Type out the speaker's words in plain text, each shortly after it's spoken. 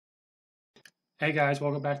Hey guys,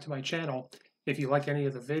 welcome back to my channel. If you like any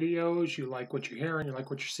of the videos, you like what you're hearing, you like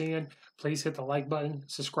what you're seeing, please hit the like button,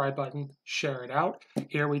 subscribe button, share it out.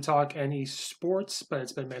 Here we talk any sports, but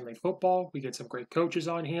it's been mainly football. We get some great coaches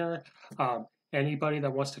on here. Anybody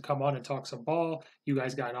that wants to come on and talk some ball, you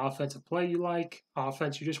guys got an offensive play you like,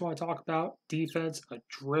 offense you just want to talk about, defense, a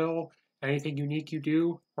drill, anything unique you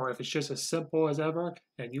do, or if it's just as simple as ever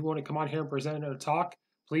and you want to come on here and present and talk,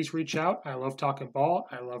 please reach out. I love talking ball.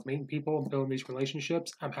 I love meeting people and building these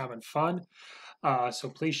relationships. I'm having fun. So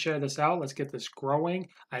please share this out. Let's get this growing.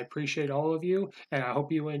 I appreciate all of you, and I hope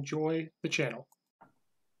you enjoy the channel.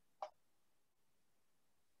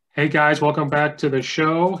 Hey guys, welcome back to the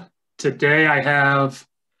show. Today I have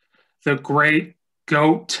the great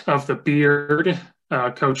goat of the beard,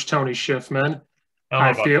 Coach Tony Shiffman.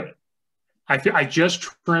 I just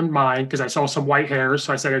trimmed mine because I saw some white hairs,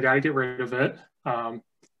 so I said I got to get rid of it.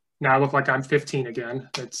 Now I look like I'm 15 again.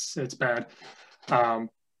 It's bad.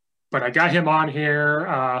 But I got him on here.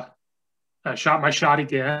 I shot my shot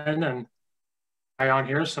again, and I on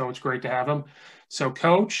here, so it's great to have him. So,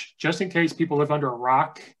 Coach, just in case people live under a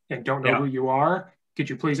rock and don't know who you are, could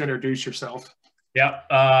you please introduce yourself?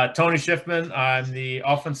 Yeah, Tony Shiffman. I'm the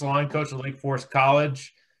offensive line coach at Lake Forest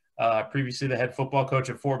College. Previously the head football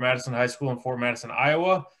coach at Fort Madison High School in Fort Madison,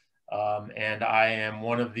 Iowa. And I am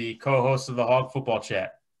one of the co-hosts of the Hog Football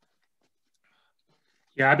Chat.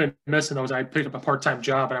 Yeah, I've been missing those. I picked up a part-time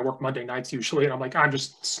job and I work Monday nights usually. And I'm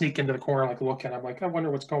just sneaking to the corner, like looking. I'm like, I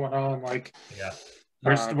wonder what's going on. Like, yeah,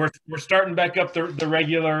 we're starting back up the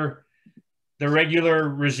regular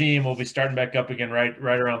regime will be starting back up again right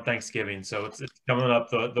around Thanksgiving. So it's coming up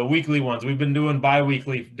the weekly ones. We've been doing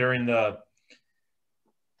bi-weekly during the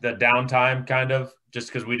downtime, kind of, just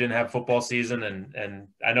because we didn't have football season, and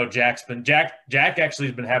I know Jack actually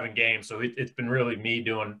has been having games, so it's been really me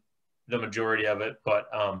doing the majority of it. But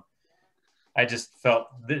I just felt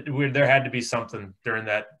there had to be something during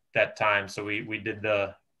that time, so we did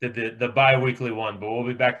the bi-weekly one. But we'll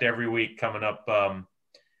be back to every week coming up. I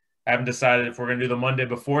haven't decided if we're going to do the Monday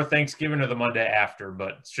before Thanksgiving or the Monday after,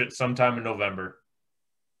 but sometime in November.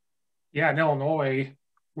 Yeah, in Illinois,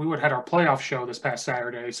 we would have had our playoff show this past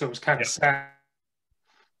Saturday, so it was kind of sad.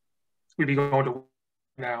 We'd be going to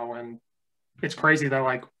now, and it's crazy that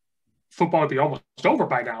like football would be almost over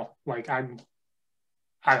by now. Like I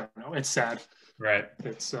don't know. It's sad. Right.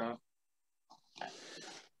 It's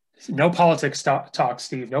no politics talk,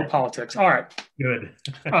 Steve. No politics. All right. Good.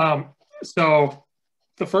 So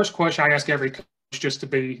the first question I ask every coach, just to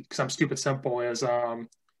be, because I'm stupid simple, is I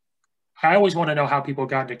always want to know how people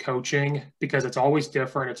got into coaching, because it's always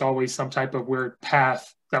different. It's always some type of weird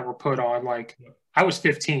path that we're put on. Like I was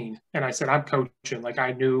 15 and I said, I'm coaching. Like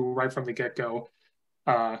I knew right from the get-go.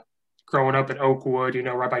 Growing up in Oakwood,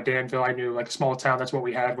 right by Danville, I knew like a small town, that's what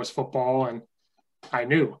we had was football, and I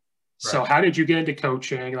knew. Right. So how did you get into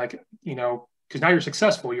coaching? Like, because now you're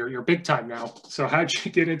successful, you're big time now. So how did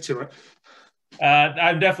you get into it?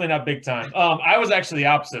 I'm definitely not big time. I was actually the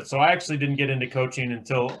opposite. So I actually didn't get into coaching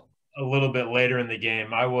until a little bit later in the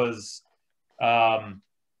game. I was, I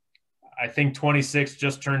think 26,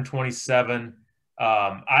 just turned 27.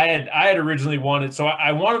 I had originally wanted, so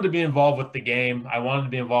I wanted to be involved with the game. I wanted to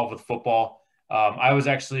be involved with football.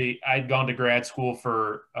 I'd gone to grad school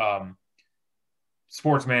for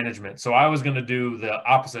sports management. So I was going to do the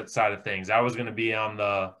opposite side of things. I was going to be on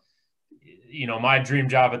my dream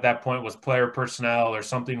job at that point was player personnel or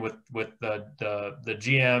something with the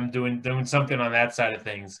GM doing something on that side of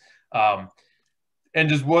things. And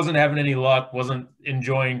just wasn't having any luck, wasn't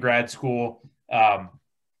enjoying grad school.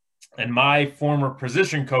 And my former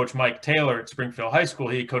position coach, Mike Taylor at Springfield High School,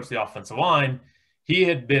 he coached the offensive line. He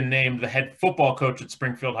had been named the head football coach at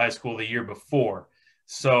Springfield High School the year before.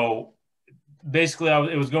 So basically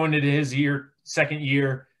it was going into his second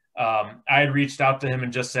year. I had reached out to him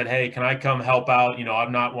and just said, hey, can I come help out?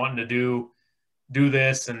 I'm not wanting to do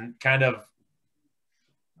this, and kind of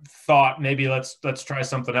thought maybe let's try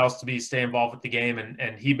something else to stay involved with the game.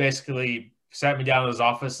 And he basically sat me down in his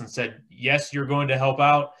office and said, yes, you're going to help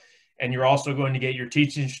out, and you're also going to get your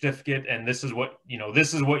teaching certificate. And this is what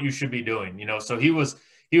you should be doing, So he was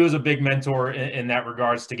a big mentor in that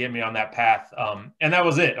regards to get me on that path. And that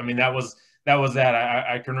was it. I mean, that was that.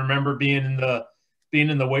 I can remember being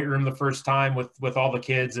in the weight room the first time with all the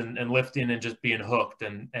kids and lifting and just being hooked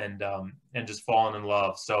and just falling in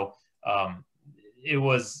love. So it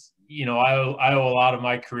was, I owe a lot of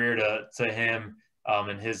my career to him,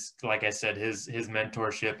 and his, like I said, his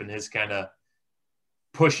mentorship and his kind of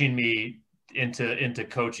pushing me into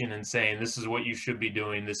coaching and saying, this is what you should be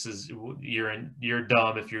doing. This is, you're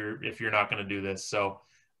dumb if you're not going to do this. So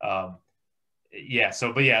yeah.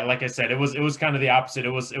 So, but yeah, like I said, it was kind of the opposite. It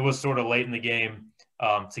was sort of late in the game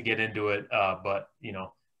to get into it, but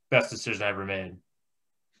best decision I ever made.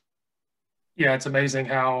 Yeah, it's amazing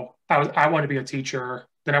how I wanted to be a teacher.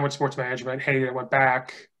 Then I went sports management, hated it, went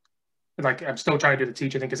back. Like I'm still trying to do the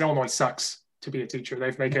teacher thing because Illinois sucks to be a teacher.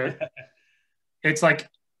 They've make it. It's like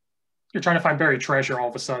you're trying to find buried treasure all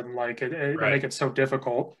of a sudden. Like they Right. make it so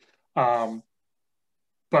difficult. Um,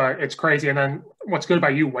 but it's crazy. And then what's good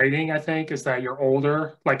about you waiting, I think, is that you're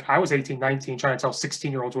older. Like I was 18, 19, trying to tell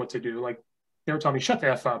 16-year-olds what to do. Like they were telling me, shut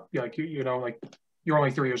the F up. Like, like you're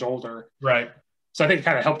only 3 years older. Right. So I think it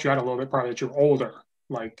kind of helped you out a little bit, probably that you're older.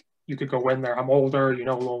 Like you could go in there, I'm older, a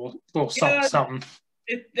little something, Yeah. something.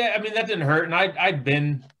 I mean, that didn't hurt. And I'd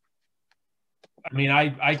been, I mean,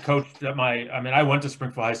 I coached I went to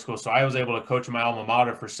Springfield High School, so I was able to coach my alma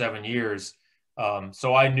mater for 7 years.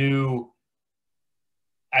 So I knew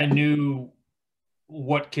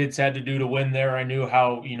what kids had to do to win there. I knew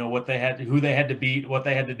how, what they had, who they had to beat, what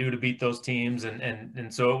they had to do to beat those teams.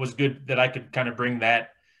 And so it was good that I could kind of bring that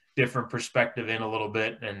different perspective in a little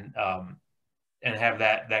bit and have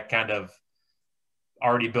that kind of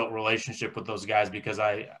already built relationship with those guys because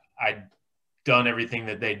I'd done everything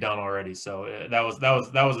that they'd done already. So that was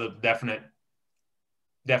a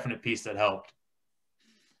definite piece that helped.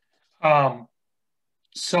 Um,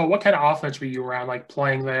 so what kind of offense were you around, like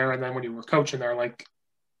playing there, and then when you were coaching there, like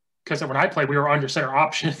because when I played, we were under center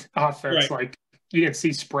option offense, Right. like you didn't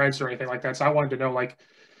see spreads or anything like that. So I wanted to know, like,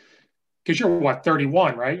 because you're what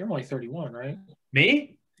 31, right? You're only 31, right?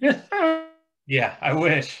 Me? Yeah. Yeah, I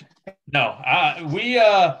wish. No,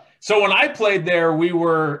 so when I played there, we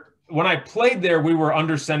were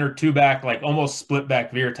under center two back, like almost split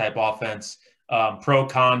back veer type offense, pro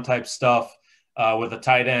con type stuff with a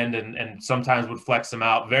tight end and sometimes would flex them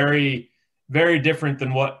out. Very, very different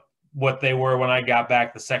than what they were when I got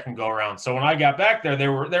back the second go around. So when I got back there, they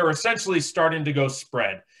were essentially starting to go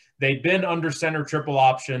spread. They'd been under center triple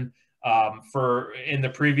option for in the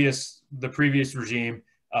previous regime.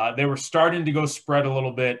 They were starting to go spread a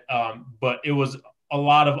little bit, but it was a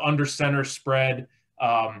lot of under center spread.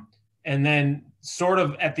 And then sort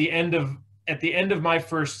of at the end of my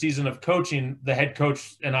first season of coaching, the head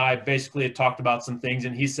coach and I basically had talked about some things,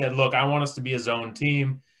 and he said, "Look, I want us to be a zone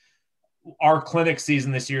team. Our clinic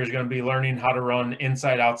season this year is going to be learning how to run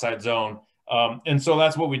inside outside zone." And so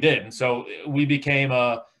that's what we did. And so we became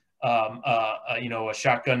a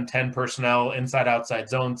shotgun 10 personnel inside outside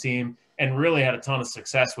zone team and really had a ton of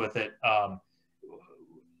success with it.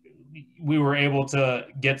 We were able to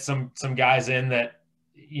get some guys in that,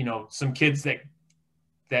 some kids that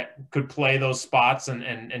could play those spots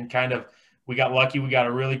and kind of, we got lucky. We got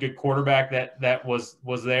a really good quarterback that was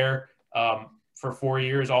there for 4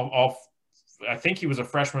 years. I think he was a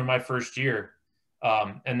freshman my first year.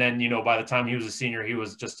 And then, by the time he was a senior, he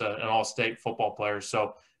was just an all-state football player.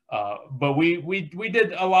 So, but we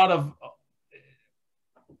did a lot of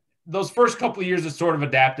those first couple of years. It sort of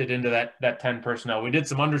adapted into that 10 personnel. We did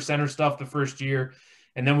some under center stuff the first year,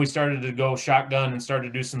 and then we started to go shotgun and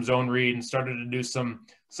started to do some zone read and started to do some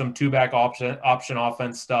two back option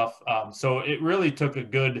offense stuff. So it really took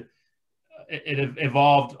it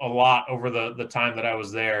evolved a lot over the time that I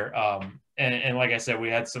was there. And like I said, we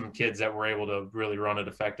had some kids that were able to really run it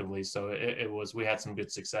effectively. So we had some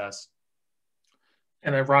good success.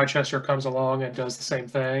 And then Rochester comes along and does the same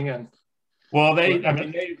thing. And well,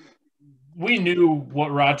 we knew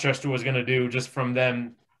what Rochester was going to do just from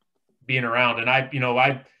them being around. And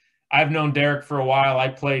I've known Derek for a while. I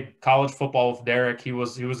played college football with Derek. He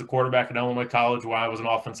was a quarterback at Illinois College while I was an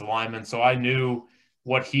offensive lineman. So I knew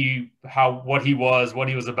what he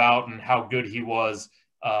was about and how good he was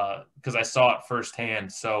because I saw it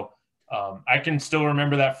firsthand. So I can still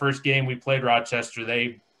remember that first game we played Rochester.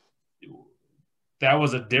 That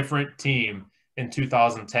was a different team in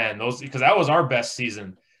 2010. Because that was our best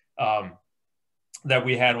season that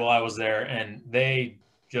we had while I was there, and they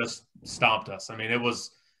just stomped us. I mean, it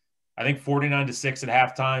was, I think, 49-6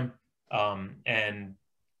 at halftime, and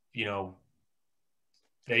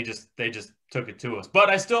they just took it to us.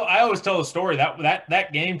 But I always tell the story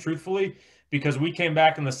that game, truthfully, because we came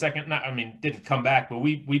back in the second. Didn't come back, but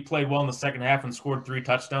we played well in the second half and scored 3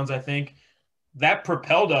 touchdowns, I think. That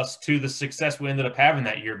propelled us to the success we ended up having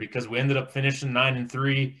that year because we ended up finishing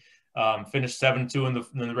 9-3, finished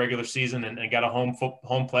 7-2 in the regular season, and got a home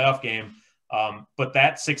playoff game. But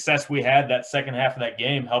that success we had that second half of that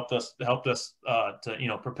game helped us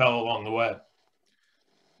to propel along the way.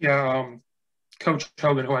 Yeah, Coach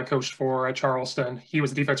Hogan, who I coached for at Charleston, he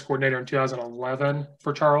was the defense coordinator in 2011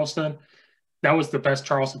 for Charleston. That was the best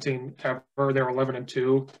Charleston team ever. They were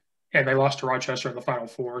 11-2. and they lost to Rochester in the Final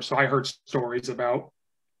Four. So I heard stories about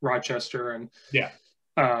Rochester, and Yeah.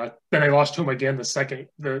 then they lost to him again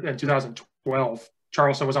in 2012.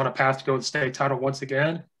 Charleston was on a path to go to the state title once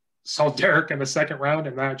again. Saw Derek in the second round,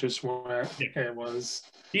 and that just went. Yeah. It was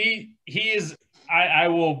he is. I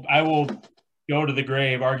will go to the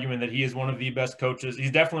grave arguing that he is one of the best coaches.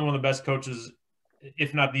 He's definitely one of the best coaches,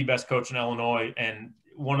 if not the best coach in Illinois, and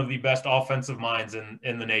one of the best offensive minds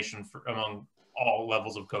in the nation among all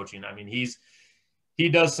levels of coaching. I mean, he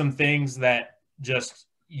does some things that just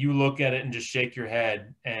you look at it and just shake your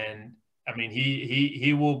head. And I mean,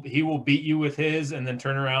 he will beat you with his and then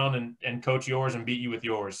turn around and coach yours and beat you with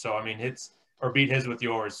yours. So I mean, beat his with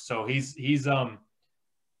yours. So he's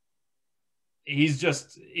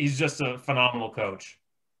just a phenomenal coach.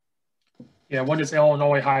 Yeah, when does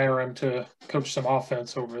Illinois hire him to coach some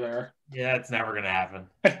offense over there? Yeah, it's never going to happen.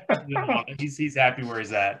 He's happy where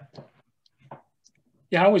he's at.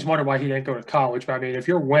 Yeah, I always wonder why he didn't go to college. But I mean, if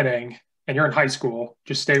you're winning and you're in high school,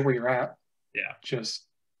 just stay where you're at. Yeah.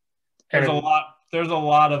 There's a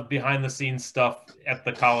lot of behind the scenes stuff at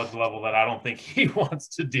the college level that I don't think he wants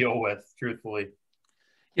to deal with, truthfully.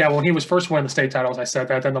 Yeah, when he was first winning the state titles, I said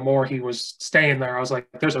that. Then the more he was staying there, I was like,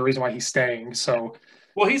 there's a reason why he's staying. So,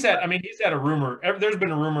 well, he's had a rumor. There's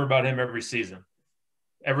been a rumor about him every season,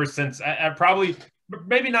 ever since. Probably,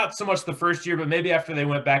 maybe not so much the first year, but maybe after they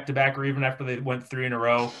went back to back, or even after they went 3 in a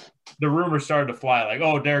row, the rumors started to fly. Like,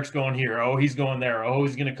 oh, Derek's going here. Oh, he's going there. Oh,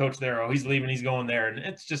 he's going to coach there. Oh, he's leaving. He's going there. And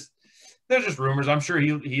it's just, they're just rumors. I'm sure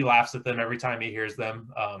he laughs at them every time he hears them.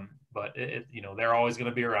 But they're always going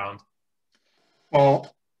to be around.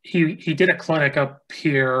 Well, he did a clinic up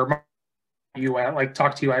here.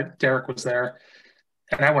 Talked to you. Derek was there,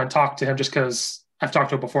 and I went and talked to him just because I've talked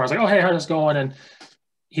to him before. I was like, oh, hey, how's it going? And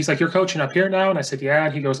he's like, you're coaching up here now? And I said, yeah.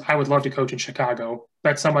 And he goes, I would love to coach in Chicago.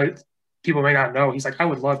 That's somebody people may not know. He's like, I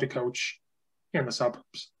would love to coach in the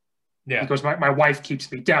suburbs. Yeah. Because my wife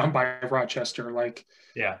keeps me down by Rochester.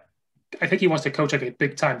 Yeah. I think he wants to coach like a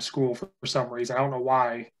big time school for some reason. I don't know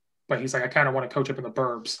why, but he's like, I kind of want to coach up in the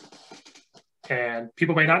burbs. And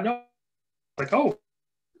people may not know. Like, oh.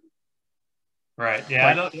 Right.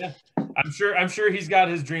 Yeah. Yeah. I'm sure he's got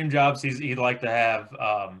his dream jobs he'd like to have.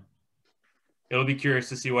 It'll be curious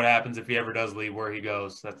to see what happens if he ever does leave, where he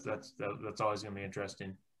goes. That's always going to be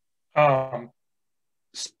interesting. So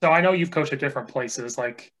I know you've coached at different places.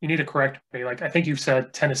 Like, you need to correct me. Like, I think you've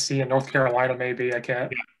said Tennessee and North Carolina, maybe. I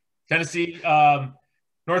can't. Yeah. Tennessee,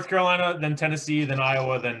 North Carolina, then Tennessee, then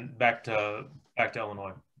Iowa, then back to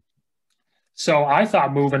Illinois. So I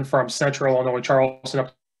thought moving from Central Illinois, Charleston,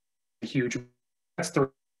 up huge. That's 3.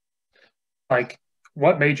 Like,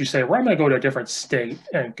 what made you say, well, I'm going to go to a different state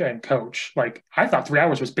and coach? Like, I thought 3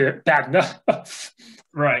 hours was bad enough.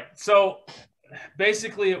 Right. So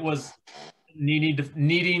basically it was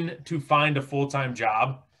needing to find a full-time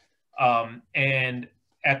job. And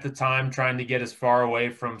at the time trying to get as far away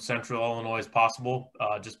from Central Illinois as possible,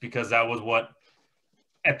 just because that was what,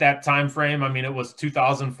 at that time frame, I mean, it was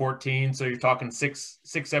 2014. So you're talking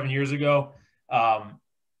 7 years ago.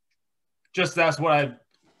 Just that's what I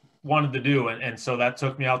wanted to do. And so that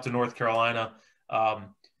took me out to North Carolina.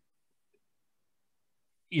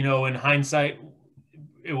 In hindsight,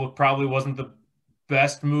 it probably wasn't the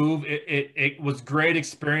best move. It was great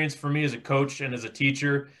experience for me as a coach and as a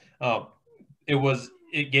teacher.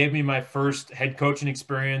 It gave me my first head coaching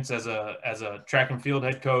experience as a track and field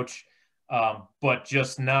head coach, but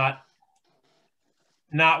just not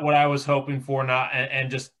what I was hoping for.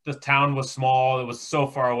 And just the town was small. It was so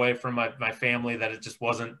far away from my family that it just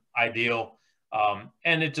wasn't ideal.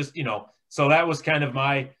 And it just, so that was kind of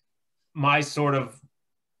my sort of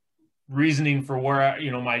reasoning for where,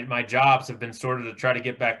 my jobs have been sort of to try to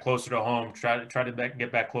get back closer to home, try to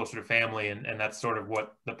get back closer to family. And that's sort of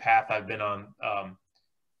what the path I've been on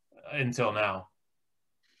until now.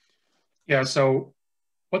 Yeah. So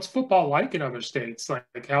what's football like in other states?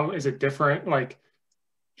 Like how is it different? Like,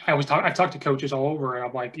 I've talked to coaches all over, and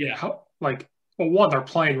I'm like, yeah, one, they're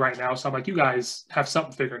playing right now, so I'm like, you guys have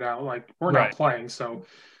something figured out. Like, we're not playing, so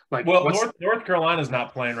like, well, North Carolina's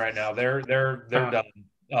not playing right now. They're done.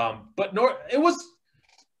 But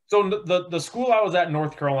the school I was at in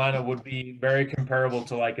North Carolina would be very comparable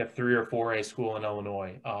to like a 3 or 4A school in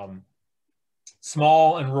Illinois.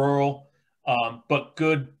 Small and rural, but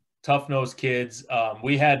good, tough-nosed kids.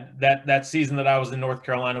 We had that season that I was in North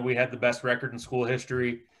Carolina, we had the best record in school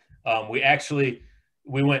history. We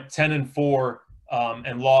went 10-4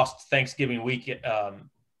 and lost Thanksgiving week.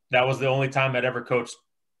 That was the only time I'd ever coached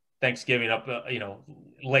Thanksgiving up,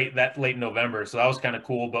 late November. So that was kind of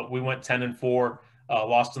cool. But we went 10-4,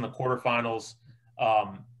 lost in the quarterfinals.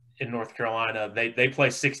 in North Carolina. They play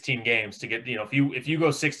 16 games to get, if you go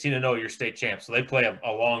 16-0, you're state champ. So they play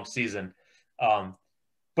a long season.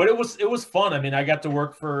 But it was fun. I mean, I got to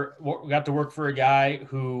work for a guy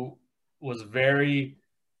who was very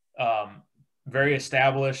very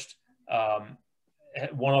established,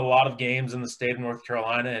 won a lot of games in the state of North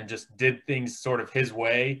Carolina, and just did things sort of his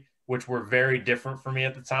way, which were very different for me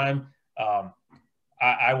at the time.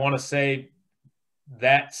 I want to say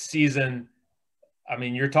that season, I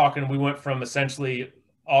mean, you're talking, we went from essentially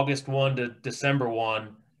August 1 to December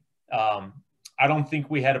 1. I don't think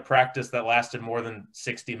we had a practice that lasted more than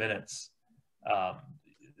 60 minutes.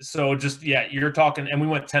 So just, yeah, you're talking, and we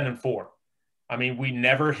went 10-4. I mean, we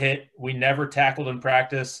never tackled in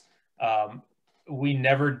practice. We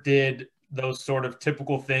never did those sort of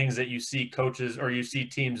typical things that you see coaches or you see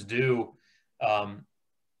teams do.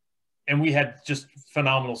 And we had just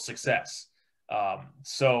phenomenal success.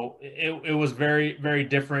 So it was very, very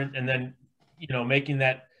different. And then, making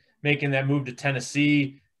that move to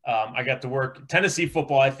Tennessee, I got to work. Tennessee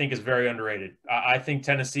football, I think, is very underrated. I think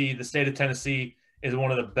the state of Tennessee is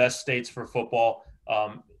one of the best states for football,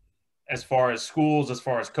 as far as schools, as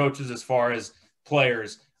far as coaches, as far as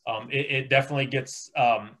players. It definitely gets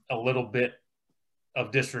a little bit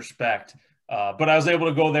of disrespect. But I was able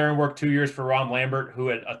to go there and work 2 years for Ron Lambert, who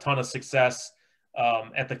had a ton of success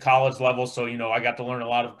at the college level. So, I got to learn a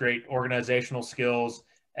lot of great organizational skills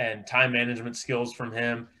and time management skills from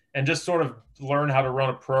him, and just sort of learn how to run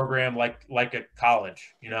a program like a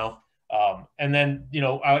college, and then,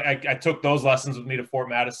 I took those lessons with me to Fort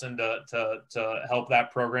Madison to help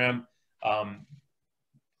that program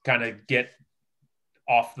kind of get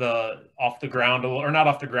off the ground, or not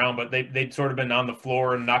off the ground, but they'd sort of been on the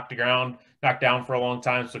floor and knocked down for a long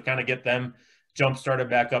time. So kind of get them jump started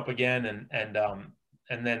back up again.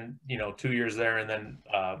 And then, 2 years there, and then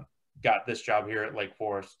got this job here at Lake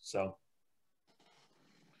Forest. So.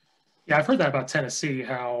 Yeah, I've heard that about Tennessee,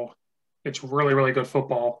 how it's really, really good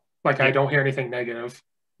football. Like, I don't hear anything negative.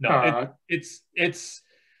 No,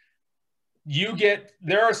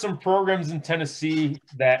 there are some programs in Tennessee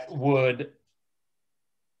that would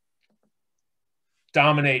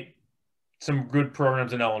dominate some good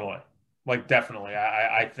programs in Illinois. Like, definitely.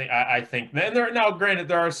 I think, and granted,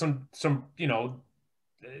 there are some,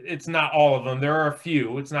 it's not all of them. There are a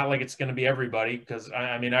few. It's not like it's going to be everybody, because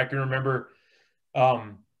I mean, I can remember,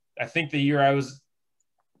 I think the year I was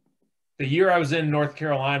in North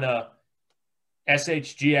Carolina,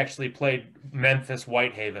 SHG actually played Memphis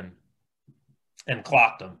Whitehaven and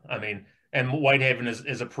clocked them. I mean, and Whitehaven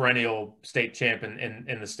is a perennial state champ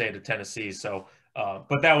in the state of Tennessee. So,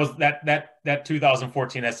 but that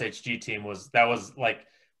 2014 SHG team was like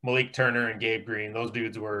Malik Turner and Gabe Green. Those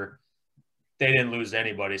dudes they didn't lose to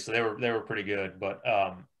anybody, so they were pretty good. But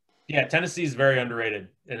yeah, Tennessee is very underrated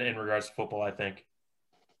in regards to football, I think.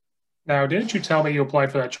 Now, didn't you tell me you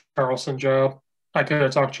applied for that Charleston job? I could have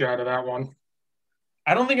talked you out of that one.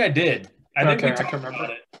 I don't think I did. I think we talked about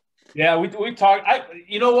it. Yeah, we talked.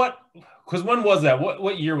 You know what? Because when was that?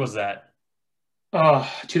 What year was that?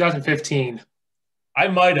 2015. I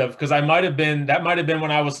might have, because that might have been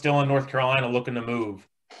when I was still in North Carolina looking to move.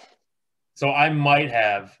 So I might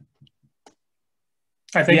have.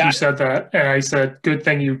 I think you said that, and I said, "Good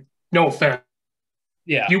thing you." No offense.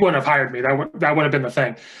 Yeah, you wouldn't have hired me. That would have been the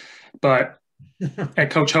thing. But and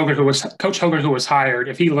Coach Hogan, who was hired,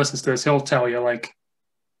 if he listens to this, he'll tell you, like,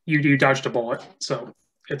 you dodged a bullet, so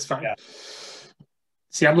it's fine. Yeah.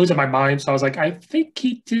 See, I'm losing my mind, so I was like, I think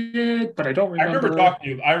he did, but I don't remember.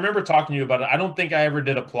 I remember talking to you about it. I don't think I ever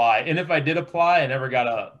did apply, and if I did apply, I never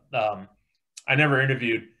got I never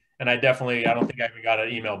interviewed, and I don't think I even got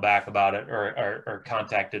an email back about it or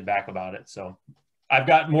contacted back about it. So I've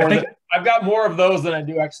got more of those than I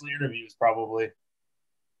do actually interviews, probably.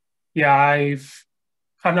 Yeah,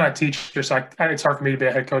 I'm not a teacher, so it's hard for me to be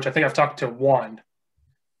a head coach. I think I've talked to one,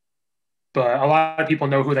 but a lot of people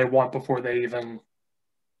know who they want before they even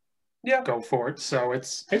go for it. So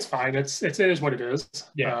it's fine. It is what it is.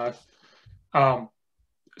 Yeah.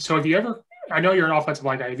 So have you ever? I know you're an offensive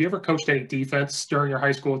line guy. Have you ever coached any defense during your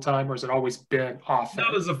high school time, or has it always been offense?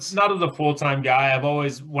 Not as a full-time guy.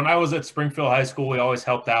 When I was at Springfield High School, we always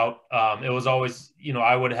helped out. It was always,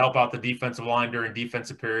 I would help out the defensive line during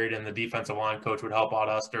defensive period, and the defensive line coach would help out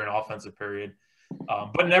us during offensive period.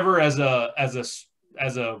 But never as a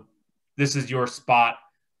this is your spot.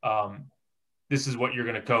 This is what you're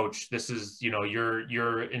going to coach. This is,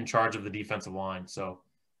 you're in charge of the defensive line. So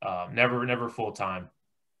never full-time.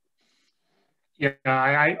 Yeah,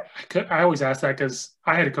 I always ask that because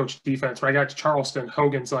I had to coach defense. When I got to Charleston,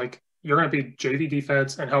 Hogan's like, you're going to be JV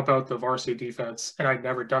defense and help out the varsity defense. And I'd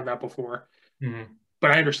never done that before. Mm-hmm.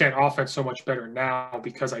 but I understand offense so much better now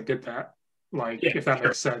because I did that. Like, Yeah, if that sure.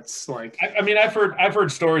 makes sense. Like, I mean, I've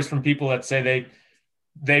heard stories from people that say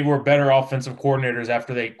they were better offensive coordinators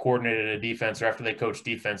after they coordinated a defense or after they coached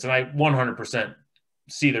defense, and I 100%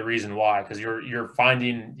 see the reason why, because you're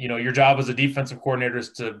finding, your job as a defensive coordinator is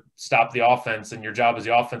to stop the offense, and your job as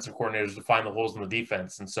the offensive coordinator is to find the holes in the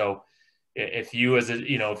defense. And so if you as a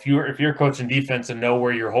if you're coaching defense and know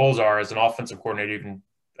where your holes are as an offensive coordinator, you can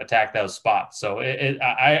attack those spots. So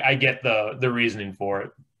I get the reasoning for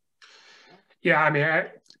it. yeah, I mean,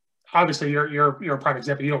 obviously you're a prime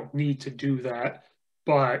example. You don't need to do that,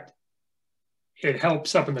 but it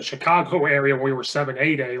helps up in the Chicago area where we were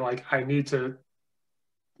 7-8A. Like, I need to.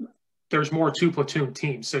 There's more two platoon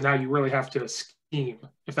teams, so now you really have to scheme,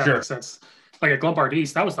 if that Sure. makes sense. Like at Lombard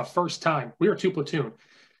East, that was the first time we were two platoon.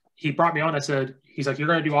 He brought me on. I said, he's like, you're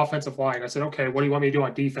going to do offensive line. I said, okay, what do you want me to do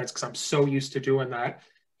on defense? Because I'm so used to doing that.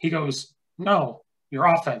 He goes, no, your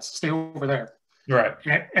offense, stay over there. Right.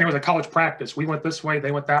 And it was a college practice. We went this way,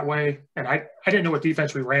 they went that way. And I didn't know what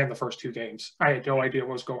defense we ran the first two games. I had no idea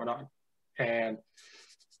what was going on. And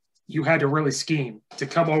you had to really scheme to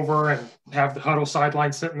come over and have the huddle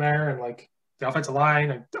sideline sitting there and like the offensive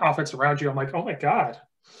line and the offense around you. I'm like, oh my God,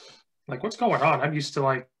 like what's going on? I'm used to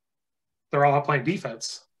like, they're all out playing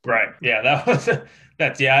defense. Right. Yeah.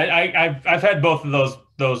 I've had both of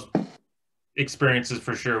those experiences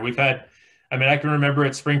for sure. I can remember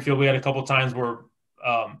at Springfield, we had a couple times where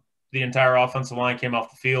the entire offensive line came off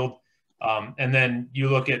the field. And then you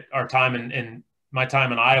look at our time in my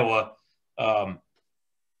time in Iowa,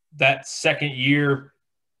 that second year,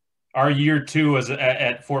 our year two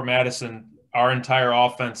at Fort Madison, our entire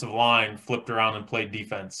offensive line flipped around and played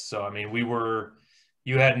defense. So, I mean,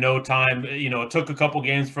 you had no time. It took a couple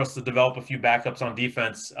games for us to develop a few backups on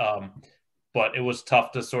defense. But it was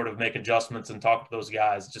tough to sort of make adjustments and talk to those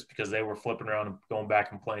guys just because they were flipping around and going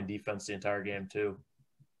back and playing defense the entire game too.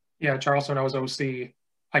 Yeah, Charleston, I was OC.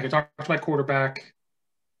 I could talk to my quarterback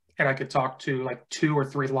and I could talk to like 2 or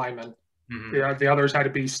 3 linemen. Mm-hmm. The others had to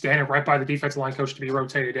be standing right by the defensive line coach to be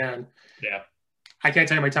rotated in. Yeah. I can't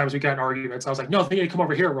tell you how many times we got in arguments. I was like, no, they need to come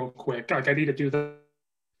over here real quick. Like, I need to do the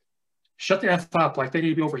shut the F up. Like, they need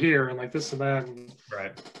to be over here and like this and that. And,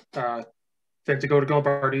 right. Then to go to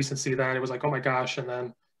Lombard East and see that, it was like, oh my gosh. And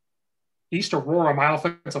then East Aurora, my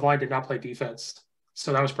offensive line did not play defense.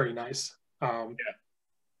 So that was pretty nice.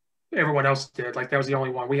 Everyone else did. Like, that was the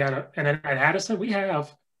only one. We had and then at Addison, we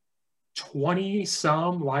have 20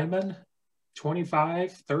 some linemen,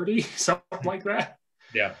 25, 30, something like that.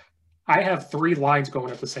 Yeah. I have 3 lines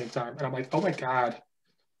going at the same time. And I'm like, oh my God.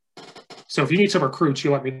 So if you need some recruits,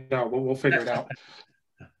 you let me know. We'll figure it out.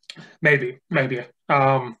 Maybe.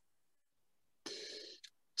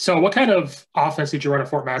 So what kind of offense did you run at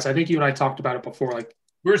Fort Madison? I think you and I talked about it before, like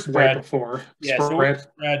we're spread right before. Yeah, spread. So we're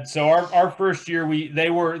spread. So our first year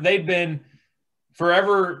they've been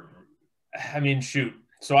forever. I mean, shoot.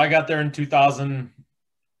 So I got there in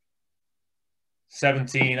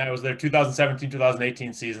 2017. I was there 2017,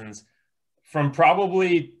 2018 seasons. From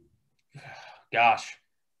probably,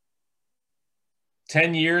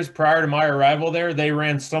 10 years prior to my arrival there, they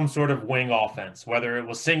ran some sort of wing offense, whether it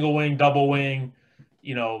was single wing, double wing,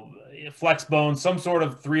 flex bone, some sort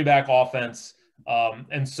of 3-back offense.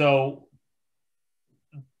 And so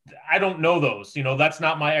I don't know those, that's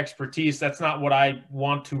not my expertise. That's not what I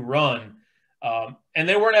want to run. And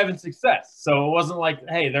they weren't having success. So it wasn't like,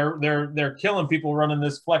 hey, they're killing people running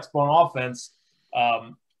this flex bone offense.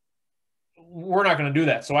 We're not going to do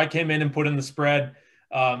that. So I came in and put in the spread.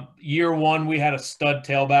 Year one, we had a stud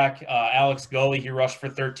tailback, Alex Gully. He rushed for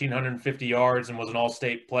 1,350 yards and was an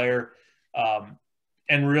all-state player.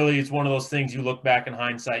 And really, it's one of those things you look back in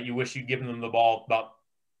hindsight, you wish you'd given them the ball about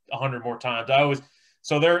 100 more times.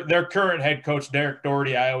 So their current head coach, Derek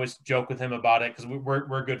Doherty, I always joke with him about it because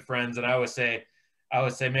we're good friends. And I always say,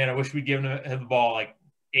 man, I wish we'd given him the ball like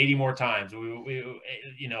 80 more times.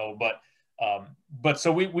 But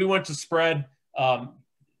so we went to spread.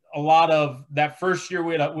 A lot of that first year,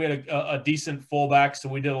 we had a decent fullback. So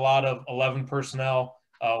we did a lot of 11 personnel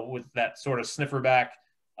with that sort of sniffer back.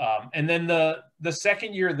 And then the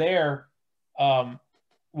second year there,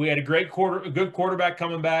 we had a good quarterback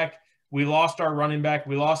coming back. We lost our running back.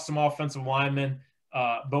 We lost some offensive linemen,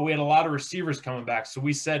 but we had a lot of receivers coming back. So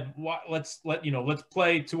we said, let's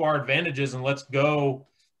play to our advantages and let's go,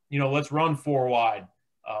 let's run 4 wide.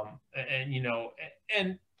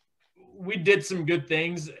 And we did some good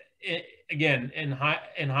things. Again, in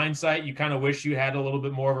hindsight, you kind of wish you had a little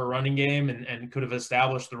bit more of a running game and could have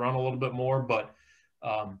established the run a little bit more. But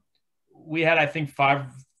we had, I think, 5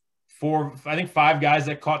 guys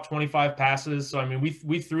that caught 25 passes. So, I mean,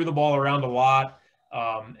 we threw the ball around a lot.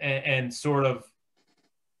 and sort of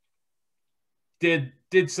did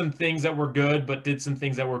some things that were good, but did some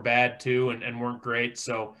things that were bad too, and weren't great.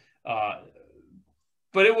 So,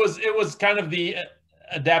 but it was kind of the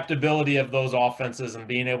adaptability of those offenses and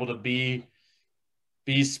being able to be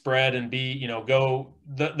spread and go.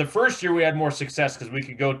 The first year we had more success because we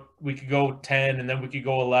could go 10 and then we could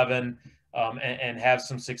go 11, and have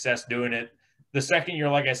some success doing it. The second year,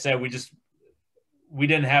 like I said, we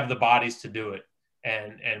didn't have the bodies to do it,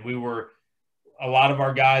 and a lot of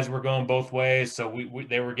our guys were going both ways, so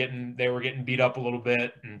they were getting beat up a little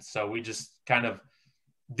bit, and so we just kind of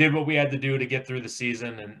did what we had to do to get through the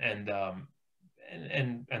season and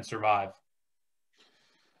survive.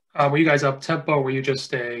 Were you guys up tempo? Were you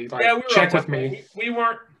just we were check with me? We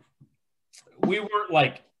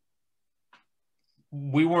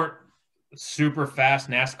weren't super fast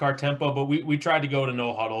NASCAR tempo, but we tried to go to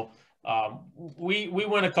no huddle. We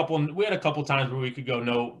had a couple times where we could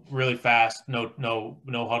go really fast, no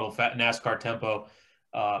huddle, NASCAR tempo.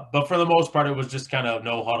 But for the most part, it was just kind of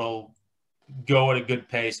no huddle, go at a good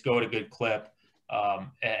pace, go at a good clip,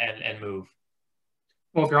 and move.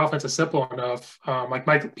 Well, if your offense is simple enough,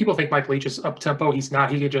 people think Mike Leach is up tempo. He's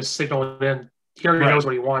not. He can just signal it in. He already knows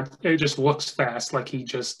what he wants. It just looks fast.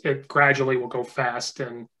 It gradually will go fast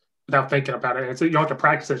and without thinking about it. And you don't have to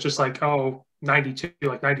practice it. It's just 92,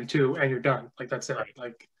 92, and you're done. That's it.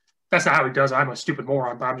 Right. That's not how he does it. I'm a stupid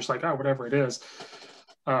moron, but I'm just whatever it is.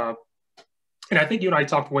 And I think you and I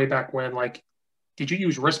talked way back when, did you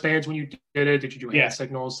use wristbands when you did it? Did you do hand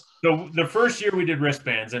signals? So the first year we did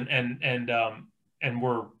wristbands and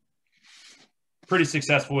we're pretty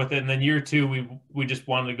successful with it. And then year 2, we just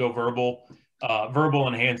wanted to go verbal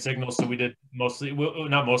and hand signals. So we did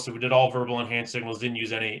we did all verbal and hand signals. Didn't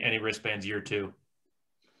use any wristbands year 2.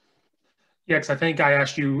 Yeah, because I think I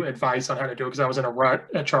asked you advice on how to do it because I was in a rut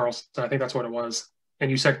at Charleston. I think that's what it was.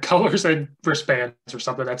 And you said colors and wristbands or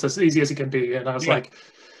something. That's as easy as it can be. And I was and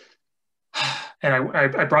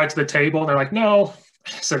I brought it to the table and they're like, no.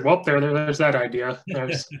 I said, well, there's that idea.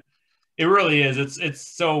 It really is. It's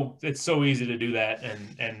so easy to do that.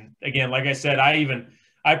 And again, like I said,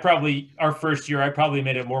 our first year, I probably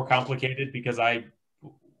made it more complicated because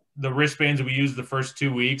the wristbands we used the first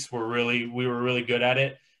 2 weeks we were really good at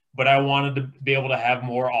it, but I wanted to be able to have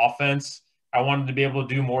more offense. I wanted to be able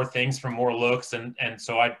to do more things from more looks. And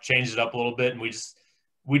so I changed it up a little bit, and we still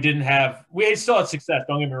had success.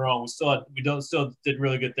 Don't get me wrong. We still did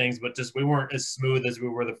really good things, but just, we weren't as smooth as we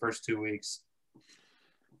were the first 2 weeks.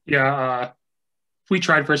 Yeah. We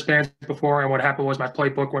tried wristbands before, and what happened was my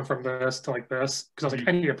playbook went from this to this because I was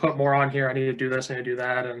I need to put more on here. I need to do this. I need to do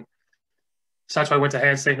that. And so that's why I went to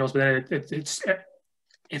hand signals. But then it's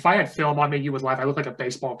if I had film on me, you would laugh. I looked like a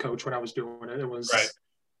baseball coach when I was doing it.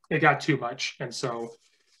 It got too much. And so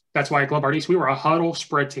that's why at Globard East, we were a huddle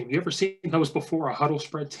spread team. You ever seen those before, a huddle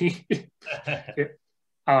spread team?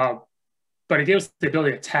 But it gave us the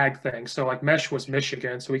ability to tag things. So mesh was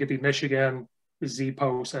Michigan. So we could be Michigan, Z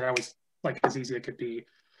post, and that was as easy as it could be.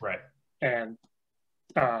 Right. And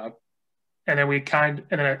then and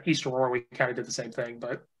then at East Aurora, we kind of did the same thing,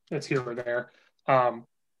 but it's here or there.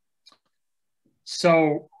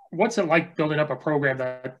 So what's it like building up a program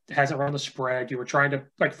that hasn't run the spread? You were trying to,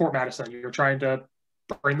 Fort Madison, you were trying to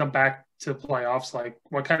bring them back to the playoffs.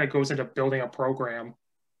 What kind of goes into building a program,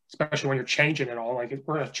 especially when you're changing it all? We're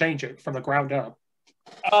going to change it from the ground up.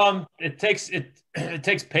 It takes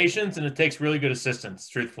patience, and it takes really good assistance,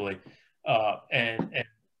 truthfully. And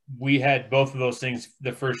we had both of those things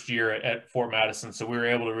the first year at Fort Madison, so we were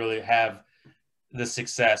able to really have the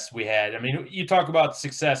success we had. I mean, you talk about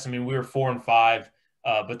success. I mean, we were 4-5,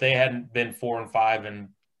 but they hadn't been 4-5 in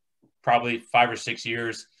probably 5 or 6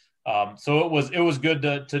 years. So it was good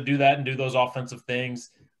to do that and do those offensive things.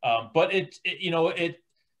 But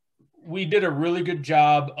we did a really good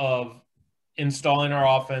job of installing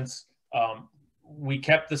our offense. We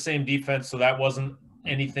kept the same defense, so that wasn't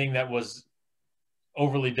anything that was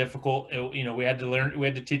overly difficult. We had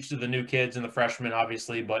to teach to the new kids and the freshmen,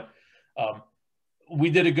 obviously, but we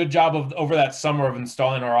did a good job over that summer of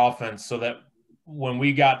installing our offense so that when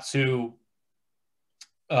we got to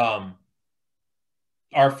our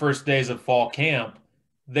first days of fall camp,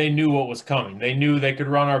 they knew what was coming. They knew they could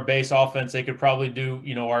run our base offense. They could probably do,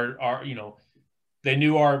 they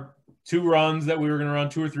knew our 2 runs that we were going to run,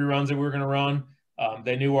 2 or 3 runs that we were going to run.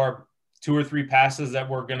 They knew our 2 or 3 passes that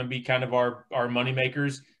were going to be kind of our money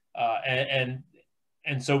makers.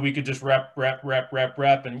 And so we could just rep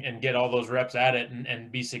and get all those reps at it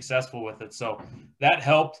and be successful with it. So that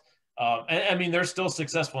helped. And I mean, they're still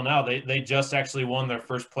successful now. They just actually won their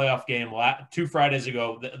first playoff game 2 Fridays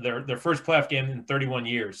ago, their first playoff game in 31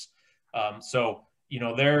 years. So,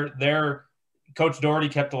 their Coach Doherty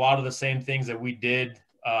kept a lot of the same things that we did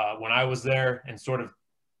when I was there, and sort of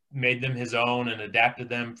made them his own and adapted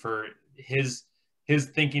them for his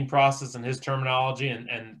thinking process and his terminology,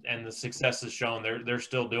 and the success has shown they're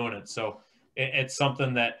still doing it. So it's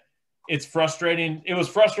something that it's frustrating. It was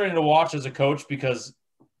frustrating to watch as a coach because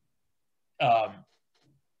I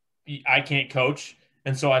can't coach.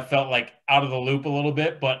 And so I felt like out of the loop a little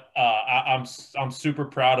bit, but I'm super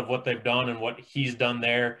proud of what they've done and what he's done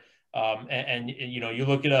there. You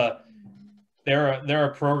look at they're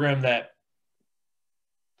a program that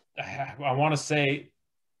I want to say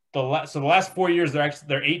the last 4 years they're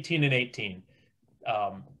 18-18,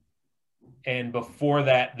 and before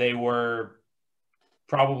that they were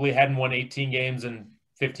probably hadn't won 18 games in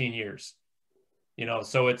 15 years.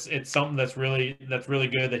 So it's something that's really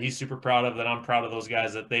good, that he's super proud of, that I'm proud of those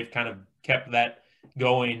guys, that they've kind of kept that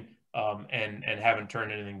going and haven't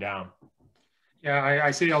turned anything down. Yeah,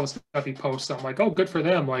 I see all the stuff he posts. I'm like, oh, good for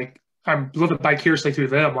them. Like, I'm living vicariously through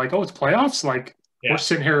them. Like, oh, it's playoffs. Like, we're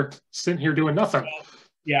sitting here doing nothing.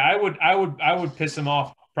 Yeah, I would piss him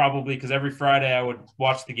off probably, because every Friday I would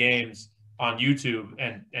watch the games on YouTube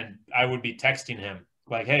and I would be texting him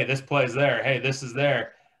like, hey, this play's there. Hey, this is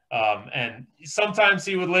there. And sometimes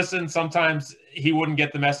he would listen, sometimes he wouldn't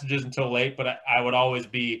get the messages until late, but I would always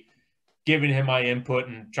be giving him my input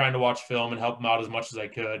and trying to watch film and help him out as much as I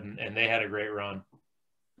could. And they had a great run.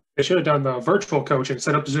 They should have done the virtual coaching,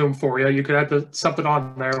 set up Zoom for you. You could have something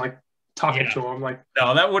on there, like talking to him. Like,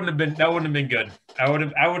 no, that wouldn't have been good. I would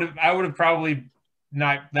have probably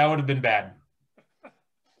not. That would have been bad.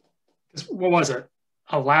 What was it?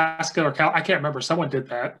 Alaska or Cal? I can't remember. Someone did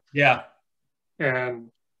that. Yeah. And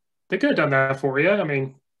they could have done that for you. I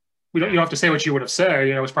mean, you don't have to say what you would have said.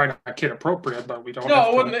 It's probably not kid appropriate, but we don't.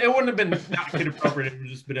 No, it wouldn't have been not kid appropriate. It would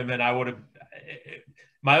just been I would have.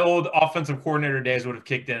 My old offensive coordinator days would have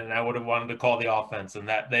kicked in, and I would have wanted to call the offense. And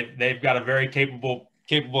that they've got a very capable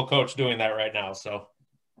coach doing that right now. So,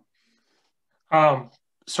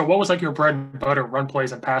 so what was like your bread and butter run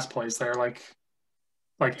plays and pass plays there? Like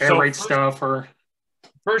air raid stuff, or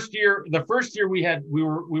the first year we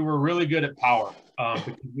were really good at power.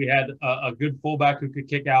 Because we had a good fullback who could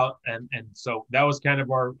kick out, and so that was kind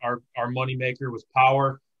of our money maker, was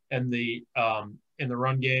power in the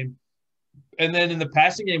run game, and then in the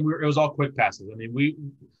passing game it was all quick passes. I mean,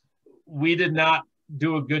 we did not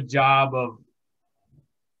do a good job of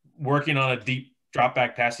working on a deep drop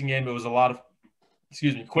back passing game. It was a lot of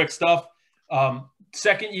quick stuff.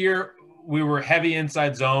 Second year we were heavy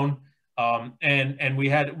inside zone. And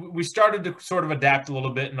we started to sort of adapt a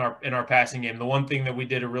little bit in our passing game. The one thing that we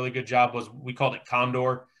did a really good job was we called it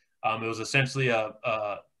Condor. It was essentially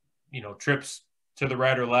trips to the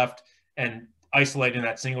right or left and isolating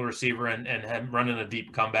that single receiver and running a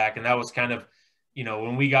deep comeback. And that was kind of,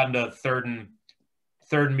 when we got into third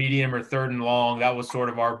and medium or third and long, that was sort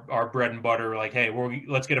of our bread and butter. Like, hey,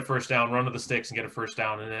 let's get a first down, run to the sticks and get a first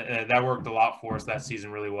down. And that worked a lot for us that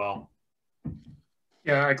season really well.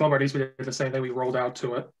 Yeah, at Glenbard East, we did the same thing. We rolled out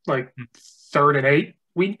to it. Like 3rd and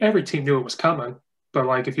 8, every team knew it was coming. But,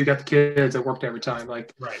 like, if you got the kids, it worked every time.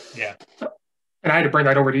 Like, right, yeah. And I had to bring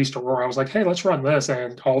that over to East Aurora. I was like, hey, let's run this.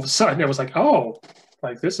 And all of a sudden, it was like, oh,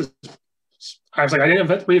 like, this is – I was like, I didn't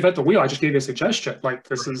reinvent the wheel. I just gave you a suggestion. Like,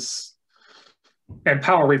 this is – and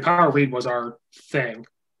power read was our thing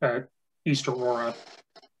at East Aurora.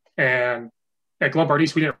 And at Glenbard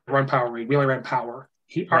East, we didn't run power read. We only ran power.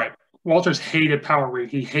 Right. Walters hated power read.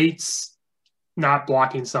 He hates not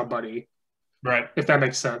blocking somebody. Right. If that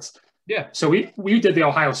makes sense. Yeah. So we did the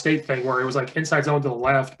Ohio State thing where it was like inside zone to the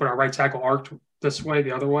left, but our right tackle arced this way,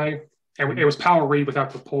 the other way. And it was power read without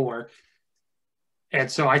the puller. And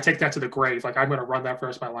so I take that to the grave. Like, I'm going to run that for the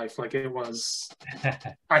rest of my life. Like, it was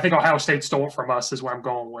 – I think Ohio State stole it from us is what I'm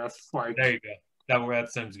going with. Like, there you go.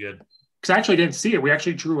 That sounds good. Because I actually didn't see it. We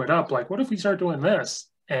actually drew it up. Like, what if we start doing this?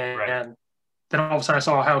 And then all of a sudden I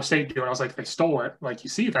saw Ohio State do it. I was like, they stole it. Like, you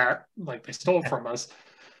see that? Like, they stole it from us.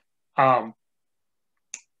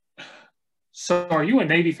 So are you a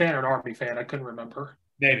Navy fan or an Army fan? I couldn't remember.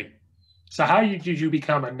 Navy. So how did you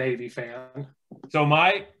become a Navy fan? So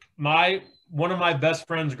one of my best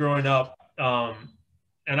friends growing up,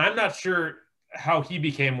 and I'm not sure how he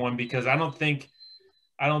became one, because I don't think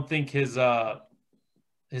his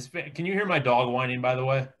can you hear my dog whining, by the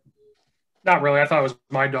way? Not really. I thought it was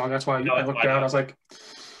my dog. That's why I looked down. I was like,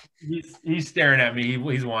 he's staring at me.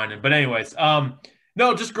 He's whining. But anyways,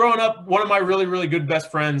 no, just growing up, one of my really, really good best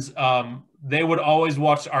friends, they would always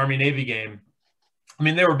watch the Army-Navy game. I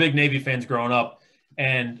mean, they were big Navy fans growing up.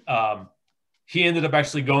 And he ended up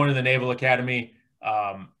actually going to the Naval Academy.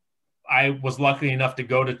 I was lucky enough to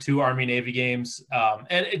go to 2 Army Navy games,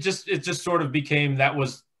 and it just sort of became that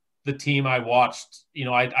was the team I watched. You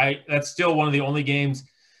know, I that's still one of the only games.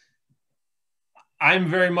 I'm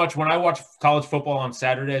very much when I watch college football on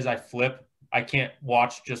Saturdays, I flip. I can't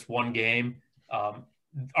watch just one game.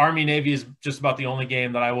 Army Navy is just about the only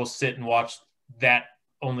game that I will sit and watch that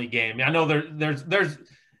only game. I know there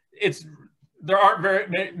aren't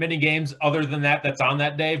very many games other than that that's on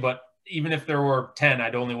that day, but even if there were 10,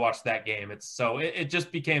 I'd only watch that game. It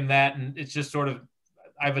just became that, and it's just sort of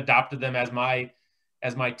I've adopted them as my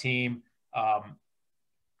team.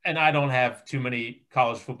 And I don't have too many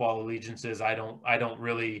college football allegiances. I don't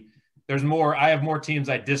really. There's more. I have more teams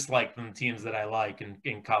I dislike than teams that I like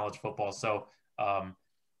in college football. So,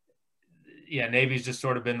 yeah, Navy's just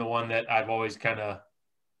sort of been the one that I've always kind of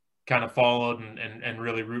followed and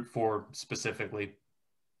really root for specifically.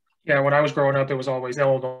 Yeah, when I was growing up, it was always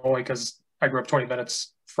Illinois because I grew up 20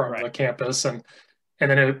 minutes from the campus, and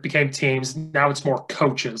then it became teams. Now it's more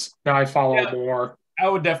coaches. Now I follow more. I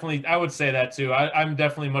would say that too. I'm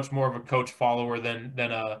definitely much more of a coach follower than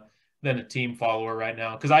a team follower right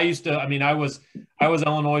now. Because I used to. I mean, I was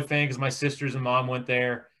Illinois fan because my sisters and mom went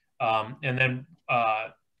there, and then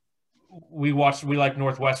we liked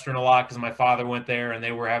Northwestern a lot because my father went there and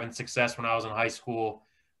they were having success when I was in high school.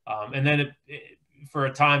 And then for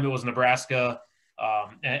a time it was Nebraska,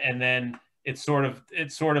 and then it sort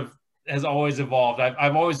of has always evolved.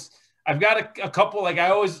 I've got a couple, like I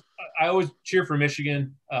always cheer for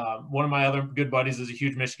Michigan. One of my other good buddies is a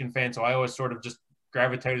huge Michigan fan, so I always sort of just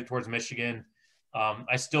gravitated towards Michigan.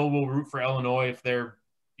 I still will root for Illinois if they're,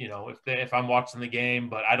 if I'm watching the game,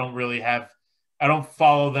 but I don't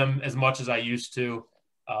follow them as much as I used to.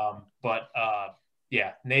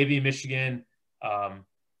 Yeah, Navy, Michigan.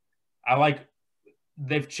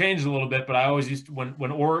 They've changed a little bit, but I always used to,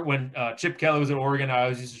 when Chip Kelly was at Oregon, I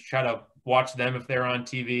always used to try to watch them if they're on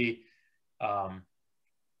TV.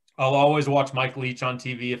 I'll always watch Mike Leach on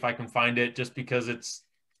TV if I can find it, just because it's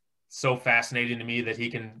so fascinating to me that he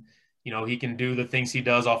can do the things he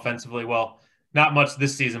does offensively. Well, not much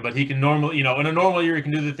this season, but he can normally, in a normal year, he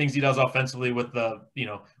can do the things he does offensively with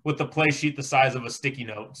the play sheet the size of a sticky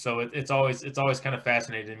note. So it's always kind of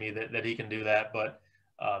fascinating to me that he can do that. But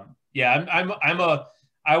yeah,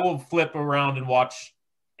 I will flip around and watch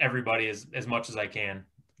everybody as much as I can.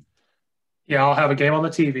 Yeah, I'll have a game on the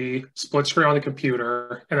TV, split screen on the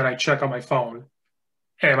computer, and then I check on my phone.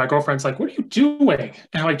 And my girlfriend's like, "What are you doing?"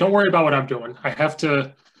 And I'm like, "Don't worry about what I'm doing. I have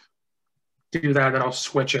to do that, and then I'll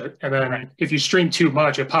switch it." And then if you stream too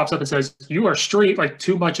much, it pops up and says, "You are like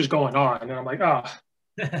too much is going on." And I'm like, "Oh,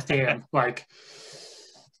 damn." Like,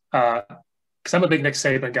 because I'm a big Nick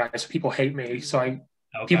Saban guy, so people hate me. So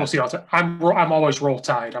people see all the time. I'm always Roll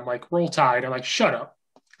Tide. I'm like, Roll Tide. I'm like, shut up.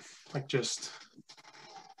 Like, just,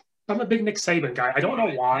 I'm a big Nick Saban guy. I don't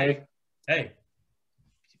know why. Hey,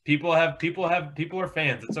 people are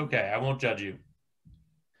fans. It's okay. I won't judge you.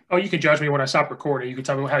 Oh, you can judge me when I stop recording. You can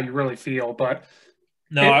tell me how you really feel, but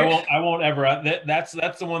no, I won't ever. That's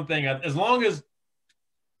the one thing. As long as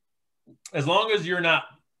you're not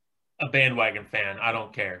a bandwagon fan, I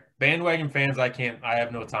don't care. Bandwagon fans, I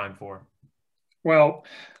have no time for. Well,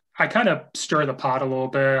 I kind of stir the pot a little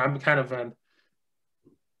bit. I'm kind of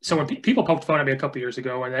so when people poked fun at me a couple years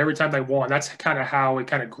ago, and every time they won, that's kind of how it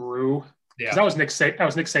kind of grew. Because that was Nick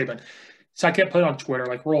Saban. So I kept putting on Twitter,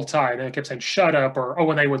 like, Roll Tide, and I kept saying, shut up, or, oh,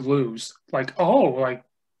 when they would lose, like, oh, like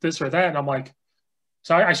this or that. And I'm like,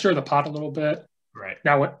 so I stir the pot a little bit. Right.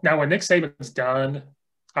 Now when Nick Saban's done,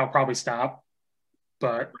 I'll probably stop.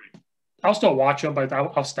 But I'll still watch them, but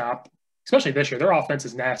I'll stop. Especially this year. Their offense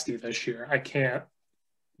is nasty this year. I can't.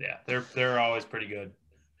 Yeah, they're always pretty good.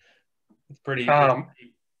 It's pretty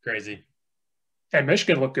crazy. And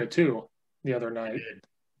Michigan looked good, too, the other night.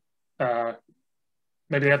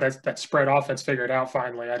 Maybe they have that spread offense figured out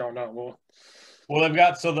finally. I don't know. Well, they've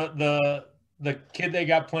got – so the kid they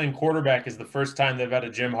got playing quarterback is the first time they've had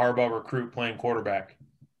a Jim Harbaugh recruit playing quarterback.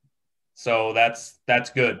 So that's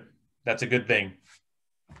good. That's a good thing.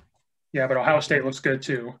 Yeah, but Ohio State looks good,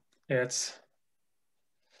 too.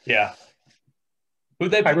 Yeah. Who'd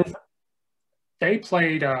they play? They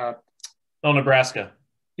played Nebraska.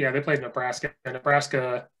 Yeah, they played Nebraska. And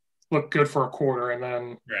Nebraska looked good for a quarter and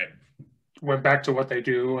then went back to what they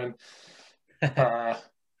do. And but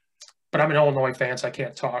I'm an Illinois fan, so I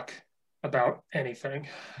can't talk about anything.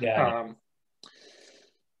 Yeah.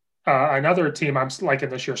 Another team I'm liking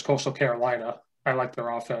this year is Coastal Carolina. I like their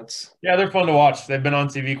offense. Yeah, they're fun to watch. They've been on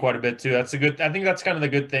TV quite a bit too. I think that's kind of the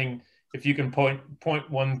good thing. If you can point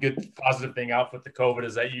one good positive thing out with the COVID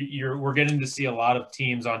is that we're getting to see a lot of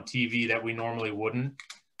teams on TV that we normally wouldn't.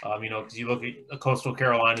 Because you look at Coastal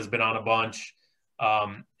Carolina has been on a bunch.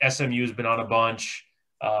 SMU has been on a bunch.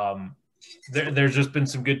 There's just been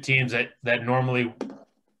some good teams that normally,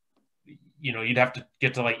 you'd have to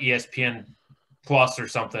get to like ESPN Plus or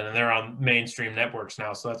something, and they're on mainstream networks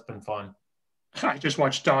now. So that's been fun. I just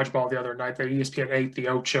watched Dodgeball the other night. The ESPN 8, the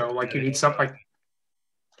Ocho. Like, you need something like,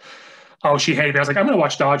 oh, she hated me. I was like, I'm going to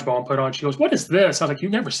watch Dodgeball and put on. She goes, what is this? I was like,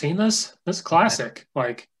 you've never seen this? This is classic.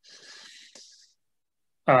 Like,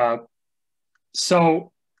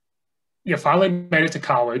 so you finally made it to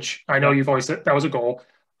college. I know you've always said that was a goal.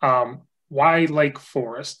 Why Lake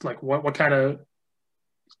Forest? Like, what kind of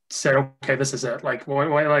said, okay, this is it? Like, what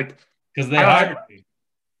like, because they hired me.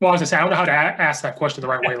 Well, I was gonna say, I don't know how to ask that question the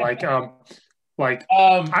right way.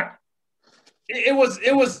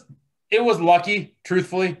 It was lucky,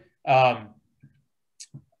 truthfully. I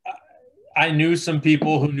knew some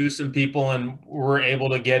people who knew some people and were able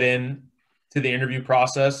to get in to the interview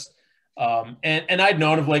process. And I'd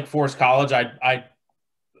known of Lake Forest College. I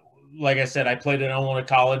like I said, I played at Illinois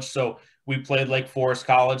College, so we played Lake Forest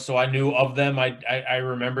College, so I knew of them. I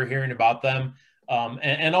remember hearing about them,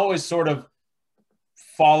 and always sort of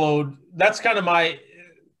followed. That's kind of I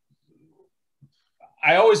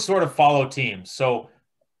always sort of follow teams. So,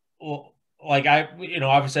 like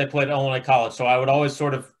obviously I played at Illinois College, so I would always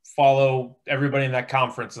sort of follow everybody in that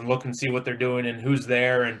conference and look and see what they're doing and who's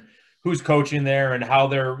there and who's coaching there and how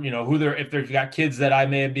they're, if they've got kids that I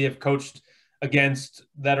may have coached against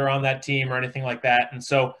that are on that team or anything like that. And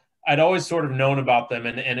so I'd always sort of known about them.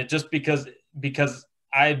 And it just because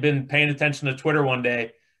I had been paying attention to Twitter one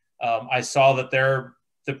day, I saw that the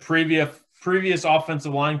previous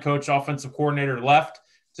offensive line coach, offensive coordinator left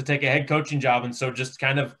to take a head coaching job. And so just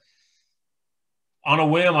kind of on a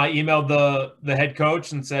whim, I emailed the head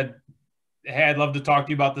coach and said, hey, I'd love to talk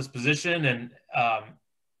to you about this position. And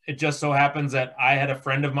it just so happens that I had a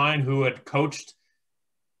friend of mine who had coached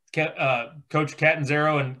Coach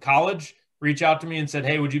Catanzaro in college reach out to me and said,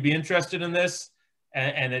 hey, would you be interested in this?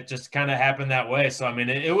 And it just kind of happened that way. So, I mean,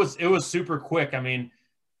 it was super quick. I mean,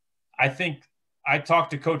 I think I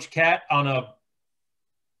talked to Coach Cat on a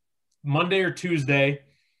Monday or Tuesday.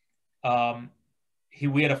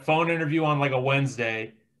 We had a phone interview on like a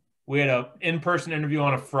Wednesday. We had an in-person interview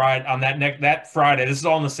on a Friday. On that Friday, this is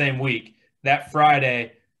all in the same week. That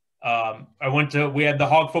Friday, we had the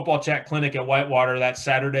Hog Football Chat Clinic at Whitewater that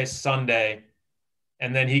Saturday, Sunday,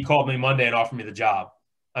 and then he called me Monday and offered me the job.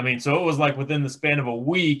 I mean, so it was like within the span of a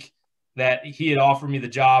week that he had offered me the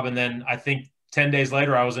job, and then I think 10 days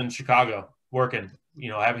later I was in Chicago working,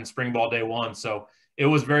 having spring ball day one. So it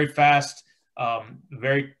was very fast,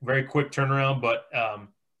 very, very quick turnaround. But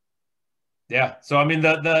yeah, so I mean,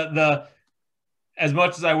 the as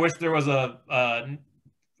much as I wish there was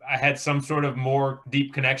I had some sort of more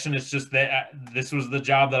deep connection, it's just that this was the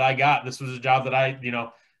job that I got. This was a job that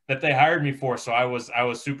that they hired me for. So I was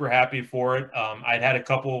super happy for it. I'd had a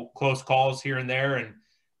couple close calls here and there, and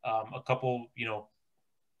a couple,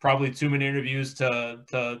 probably too many interviews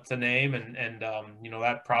to name, and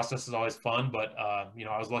that process is always fun. But I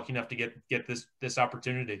was lucky enough to get this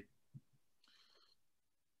opportunity.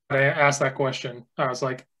 I asked that question. I was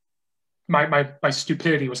like, my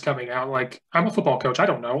stupidity was coming out. Like, I'm a football coach. I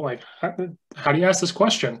don't know. Like, how do you ask this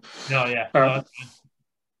question? No, yeah.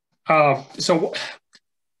 So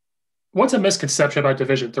what's a misconception about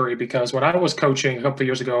Division III? Because when I was coaching a couple of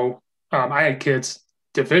years ago, I had kids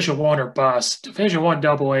Division I or bust, Division I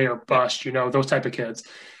AA or bust, those type of kids.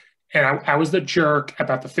 And I was the jerk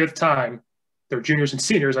about the fifth time. They're juniors and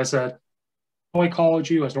seniors. I said, "Boy, called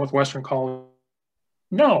you as Northwestern called."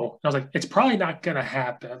 No, and I was like, it's probably not going to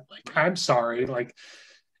happen. Like, I'm sorry. Like,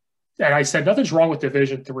 and I said, nothing's wrong with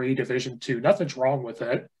Division III, Division II. Nothing's wrong with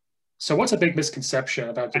it. So what's a big misconception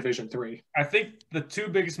about Division III? I think the two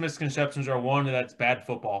biggest misconceptions are, one, that it's bad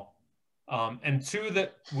football, and two,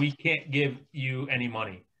 that we can't give you any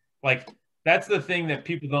money. Like, that's the thing that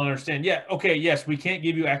people don't understand. Yeah, okay, yes, we can't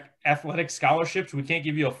give you athletic scholarships. We can't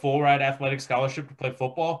give you a full ride athletic scholarship to play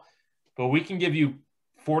football, but we can give you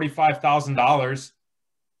 $45,000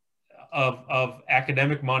 of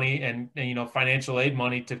academic money and financial aid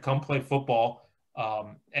money to come play football.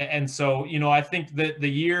 And so, I think that the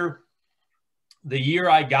year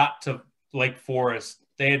I got to Lake Forest,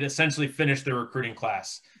 they had essentially finished their recruiting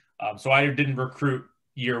class. So I didn't recruit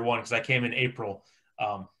year one because I came in April.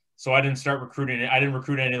 So I didn't start recruiting. I didn't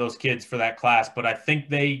recruit any of those kids for that class, but I think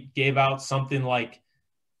they gave out something like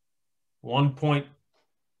 $1.5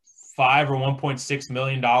 or $1.6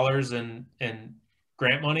 million in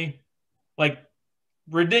grant money. Like,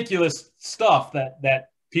 ridiculous stuff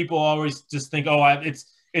that people always just think, oh,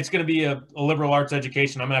 it's going to be a liberal arts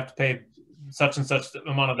education. I'm going to have to pay such and such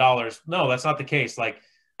amount of dollars. No, that's not the case. Like,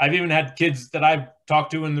 I've even had kids that I've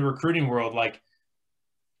talked to in the recruiting world, like,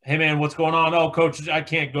 hey man, what's going on? Oh, coach, I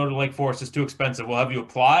can't go to Lake Forest. It's too expensive. Well, have you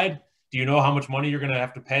applied? Do you know how much money you're going to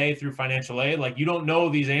have to pay through financial aid? Like, you don't know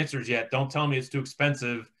these answers yet. Don't tell me it's too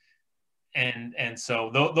expensive. And so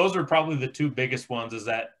those are probably the two biggest ones, is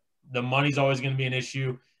that the money's always going to be an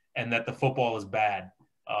issue and that the football is bad.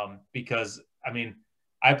 Because, I mean,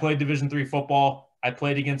 I played Division III football. I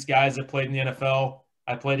played against guys that played in the NFL.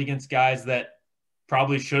 I played against guys that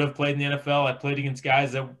probably should have played in the NFL. I played against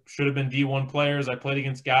guys that should have been D1 players. I played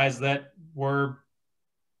against guys that were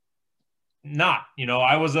not. You know,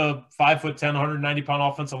 I was a 5'10", 190-pound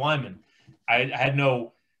offensive lineman. I had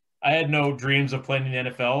no dreams of playing in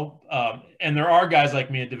the NFL. And there are guys like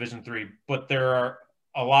me in Division III, but there are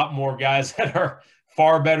a lot more guys that are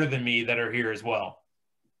far better than me that are here as well.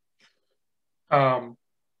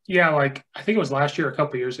 Yeah, like I think it was last year, a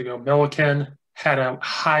couple of years ago, Milliken had a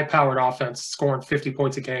high-powered offense scoring 50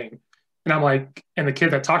 points a game. And I'm like, and the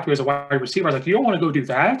kid that talked to me as a wide receiver, I was like, you don't want to go do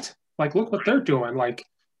that? Like, look what they're doing. Like,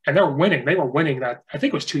 and they're winning. They were winning that. I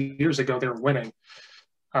think it was 2 years ago they were winning.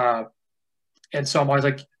 And so I'm always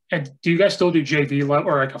like, and do you guys still do JV level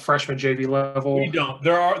or like a freshman JV level? We don't.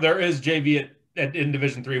 There is JV in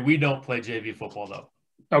Division III. We don't play JV football though.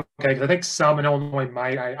 Okay, because I think some in Illinois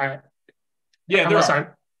might. Yeah, there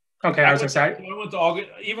are. Okay, I was excited. I went to August.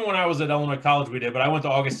 Even when I was at Illinois College, we did. But I went to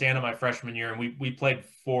Augustana my freshman year, and we played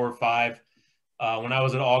 4 or 5. When I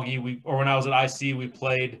was at Augie, when I was at IC, we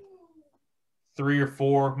played 3 or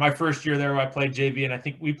 4. My first year there, I played JV, and I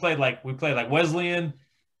think we played like Wesleyan.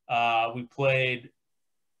 We played.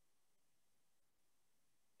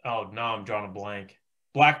 Oh, now I'm drawing a blank.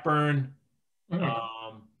 Blackburn.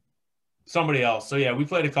 Somebody else. So yeah, we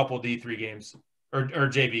played a couple of D3 games or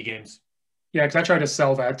JV games. Yeah, because I tried to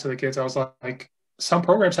sell that to the kids. I was like, some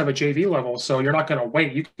programs have a JV level, so you're not going to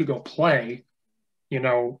wait. You could go play,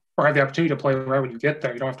 or have the opportunity to play right when you get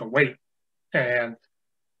there. You don't have to wait. And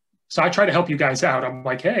so I try to help you guys out. I'm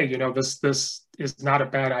like, hey, this is not a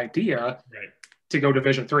bad idea to go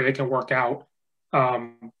Division III. It can work out.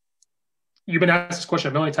 You've been asked this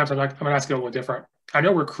question a million times. I'm going to ask it a little different. I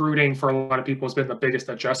know recruiting for a lot of people has been the biggest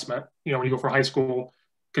adjustment, when you go for high school,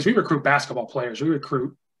 because we recruit basketball players. We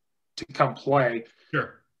recruit to come play.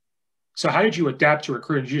 Sure. So how did you adapt to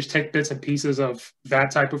recruiting? Did you just take bits and pieces of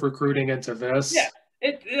that type of recruiting into this? Yeah.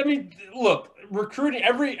 Look, recruiting,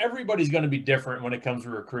 everybody's going to be different when it comes to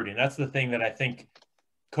recruiting. That's the thing that I think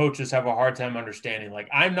coaches have a hard time understanding. Like,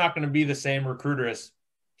 I'm not going to be the same recruiter as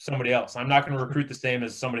somebody else. I'm not going to recruit the same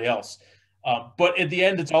as somebody else. But at the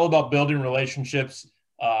end, it's all about building relationships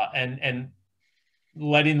and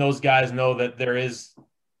letting those guys know that there is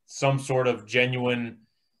some sort of genuine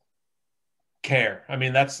care. I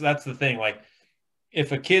mean, that's the thing. Like,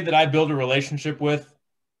 if a kid that I build a relationship with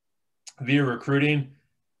via recruiting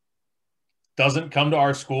doesn't come to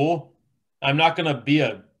our school, I'm not going to be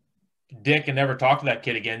a dick and never talk to that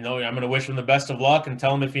kid again. No, I'm going to wish him the best of luck and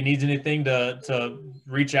tell him if he needs anything to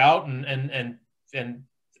reach out and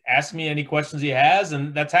ask me any questions he has.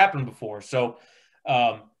 And that's happened before. So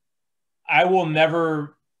I will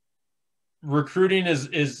never. Recruiting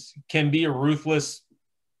can be a ruthless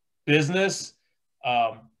business,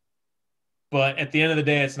 but at the end of the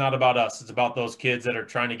day, it's not about us. It's about those kids that are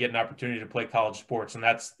trying to get an opportunity to play college sports, and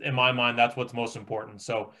that's, in my mind, that's what's most important.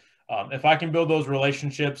 So if I can build those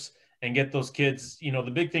relationships and get those kids,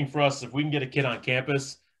 the big thing for us is if we can get a kid on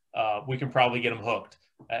campus, we can probably get them hooked.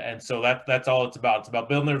 And so that's all it's about. It's about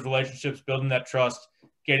building those relationships, building that trust,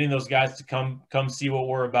 getting those guys to come see what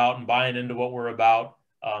we're about and buying into what we're about.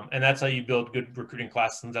 And that's how you build good recruiting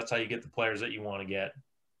classes, and that's how you get the players that you want to get.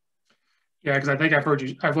 Yeah, because I think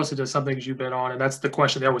I've listened to some things you've been on, and that's the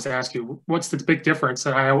question they always ask you. What's the big difference?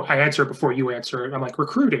 And I answer it before you answer it. I'm like,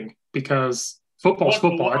 recruiting, because football's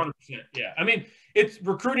football. 100%, yeah. I mean, it's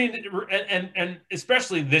recruiting, and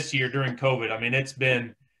especially this year during COVID, I mean, it's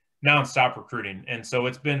been nonstop recruiting. And so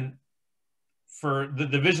it's been, for the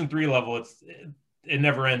Division III level, it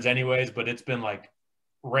never ends anyways, but it's been like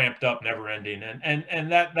ramped up, never ending.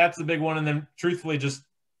 And that's the big one. And then truthfully, just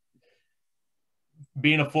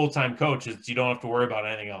being a full-time coach is you don't have to worry about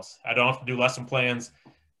anything else. I don't have to do lesson plans.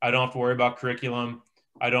 I don't have to worry about curriculum.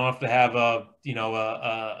 I don't have to have a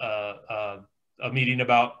meeting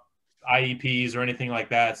about IEPs or anything like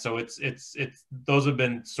that. So it's those have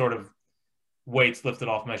been sort of weights lifted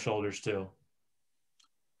off my shoulders too.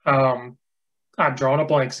 I'm drawing a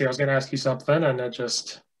blank. See, I was going to ask you something and it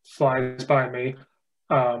just flies by me.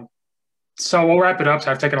 So we'll wrap it up. So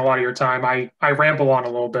I've taken a lot of your time. I ramble on a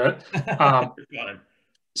little bit.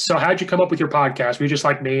 So how'd you come up with your podcast? Were you just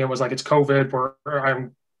like me and was like, it's COVID,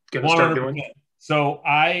 I'm going to start 100%. doing? So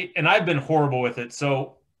I've been horrible with it.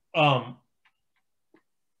 So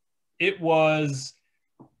it was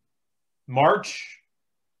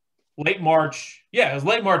late March. Yeah, it was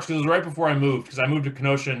late March because it was right before I moved, because I moved to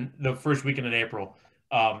Kenosha the first weekend in April.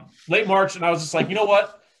 Late March, and I was just like, you know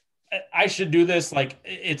what? I should do this. Like,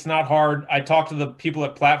 it's not hard. I talked to the people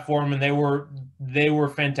at Platform, and they were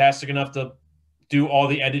fantastic enough to do all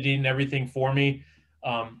the editing and everything for me.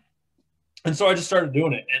 And so I just started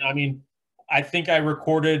doing it. And I mean, I think I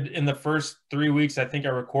recorded in the first 3 weeks, I think I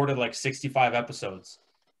recorded like 65 episodes.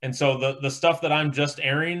 And so the stuff that I'm just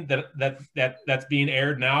airing that's being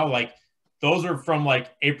aired now, like those are from like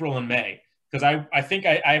April and May. Because I think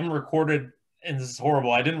I haven't recorded, and this is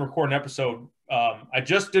horrible, I didn't record an episode. I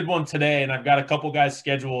just did one today, and I've got a couple guys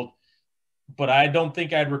scheduled, but I don't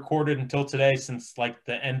think I'd recorded until today since like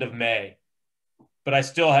the end of May. But I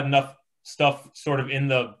still had enough stuff sort of in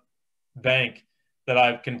the bank that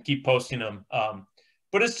I can keep posting them.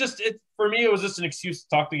 But for me, it was just an excuse to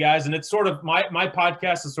talk to guys. And it's sort of my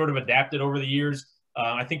podcast has sort of adapted over the years.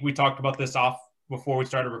 I think we talked about this off before we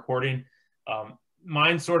started recording.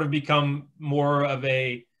 Mine sort of become more of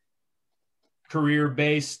a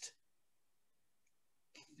career-based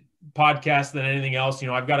podcast than anything else. You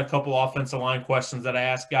know, I've got a couple offensive line questions that I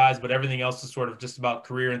ask guys, but everything else is sort of just about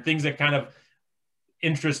career and things that kind of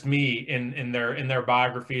interest me in their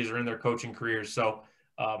biographies or in their coaching careers. So,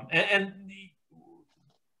 and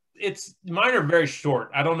mine are very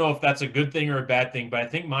short. I don't know if that's a good thing or a bad thing, but I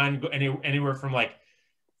think mine go anywhere from like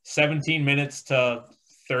 17 minutes to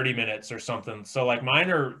 30 minutes or something. So like mine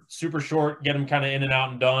are super short, get them kind of in and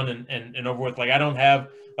out and done and over with. Like I don't have,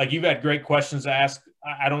 like you've had great questions to ask.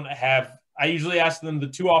 I usually ask them the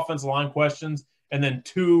 2 offensive line questions and then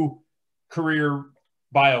 2 career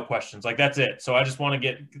bio questions. Like that's it. So I just want to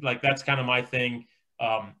get, like, that's kind of my thing.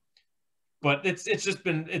 But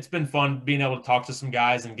it's been fun being able to talk to some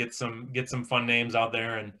guys and get some fun names out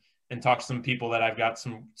there and talk to some people that I've got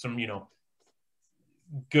some, you know,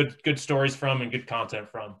 good stories from and good content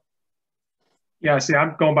from. Yeah, see,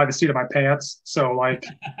 I'm going by the seat of my pants. So like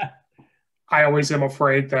I always am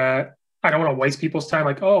afraid that I don't want to waste people's time.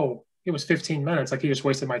 Like, oh, it was 15 minutes. Like, he just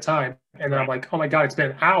wasted my time. And then I'm like, oh my God, it's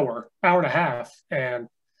been an hour and a half. And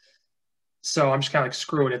so I'm just kind of like,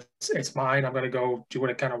 screw it. It's mine. I'm going to go do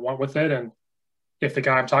what I kind of want with it. And if the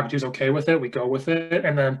guy I'm talking to is okay with it, we go with it.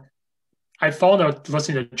 And then I've fallen out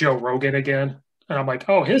listening to Joe Rogan again. And I'm like,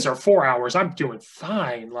 oh, his are 4 hours. I'm doing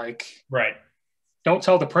fine. Like, right. Don't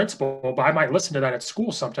tell the principal, but I might listen to that at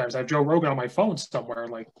school sometimes. I have Joe Rogan on my phone somewhere,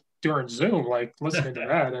 like during Zoom, like listening to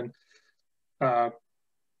that. And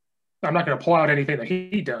I'm not going to pull out anything that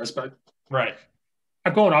he does, but right.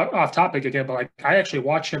 I'm going off topic again, but like I actually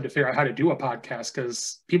watch him to figure out how to do a podcast,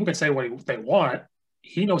 because people can say what they want.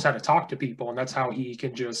 He knows how to talk to people, and that's how he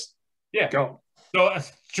can just go. So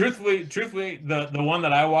truthfully, the one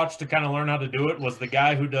that I watched to kind of learn how to do it was the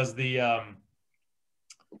guy who does the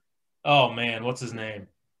oh man, what's his name?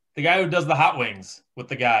 The guy who does the hot wings with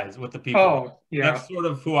the guys, with the people. Oh, yeah. That's sort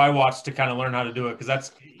of who I watched to kind of learn how to do it, because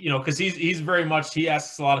that's, you know, because he's very much, he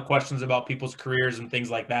asks a lot of questions about people's careers and things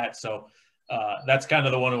like that. So that's kind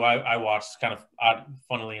of the one who I watched, kind of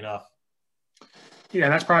funnily enough. Yeah,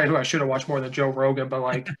 that's probably who I should have watched more than Joe Rogan. But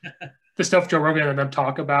like the stuff Joe Rogan and them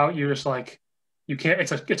talk about, you're just like, you can't.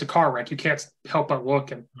 It's a car wreck. You can't help but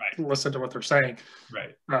look and listen to what they're saying.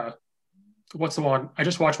 Right. What's the one? I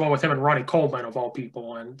just watched one with him and Ronnie Coleman, of all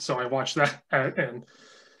people, and so I watched that. And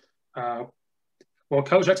well,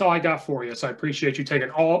 Coach, that's all I got for you. So I appreciate you taking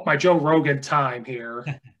all my Joe Rogan time here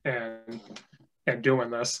and doing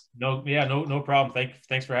this. No problem.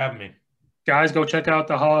 Thanks for having me. Guys, go check out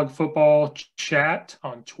the Hog Football Chat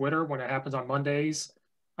on Twitter when it happens on Mondays.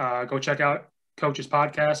 Go check out Coach's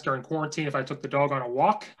podcast during quarantine. If I took the dog on a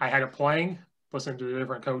walk, I had it playing, listening to the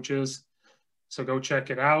different coaches. So go check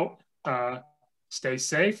it out. Stay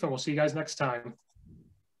safe, and we'll see you guys next time.